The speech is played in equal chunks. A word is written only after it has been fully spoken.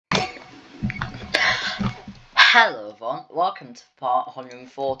Hello everyone, welcome to part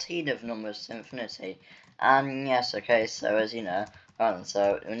 114 of Numbers to Infinity. And yes, okay, so as you know,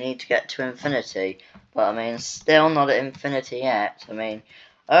 so we need to get to infinity, but I mean, still not at infinity yet. I mean,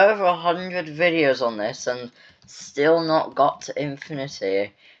 over 100 videos on this and still not got to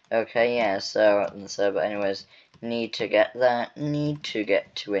infinity. Okay, yeah, but anyways, need to get there, need to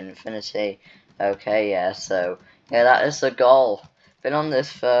get to infinity. Okay, yeah, yeah, that is the goal. Been on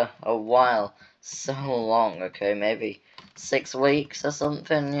this for a while. So long, okay, maybe 6 weeks or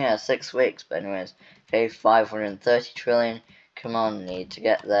something, yeah, 6 weeks, but anyways, okay, 530 trillion, come on, need to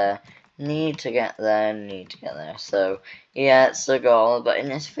get there, so, yeah, it's the goal, but in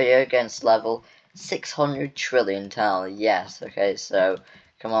this video against level 600 trillion tile, yes, okay, so,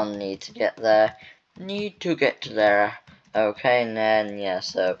 come on, need to get there, okay, and then, yeah,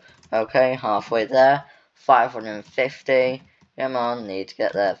 so, okay, halfway there, 550, come on, need to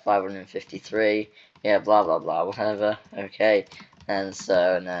get there, 553, yeah, blah, blah, blah, whatever, okay, and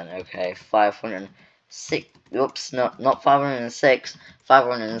then, okay, 506, oops, not 506,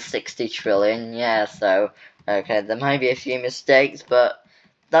 560 trillion, yeah, so, okay, there might be a few mistakes, but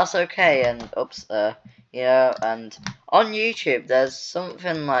that's okay, and, oops, and on YouTube, there's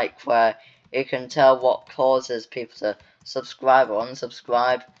something like where you can tell what causes people to subscribe or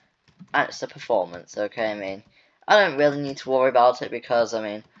unsubscribe, and it's the performance, okay, I mean, I don't really need to worry about it because, I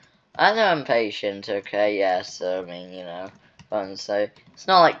mean, I know I'm patient, okay, yes, so, I mean, so, it's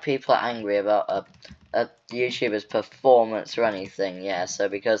not like people are angry about a YouTuber's performance or anything, yeah, so,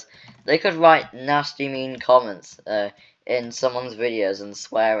 because they could write nasty, mean comments, in someone's videos and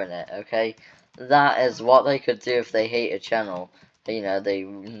swear in it, okay, that is what they could do if they hate a channel, they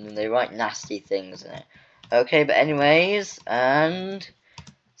write nasty things in it, okay, but anyways, and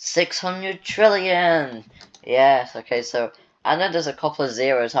 600 trillion! Yes, okay, so I know there's a couple of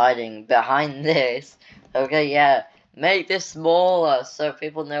zeros hiding behind this. Okay, yeah, make this smaller so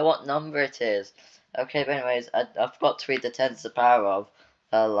people know what number it is. Okay, but anyways, I forgot to read the tens to the power of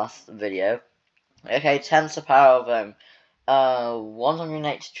last video. Okay, tens to the power of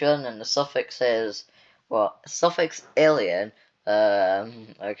 180 trillion, and the suffix is, suffix alien,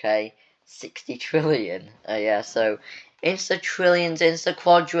 okay, 60 trillion. Yeah, so insta-trillions,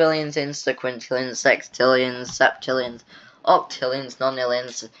 insta-quadrillions, insta-quintillions, sextillions, septillions, octillions,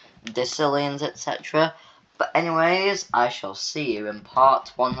 nonillions, decillions, etc. But anyways, I shall see you in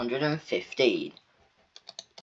part 115.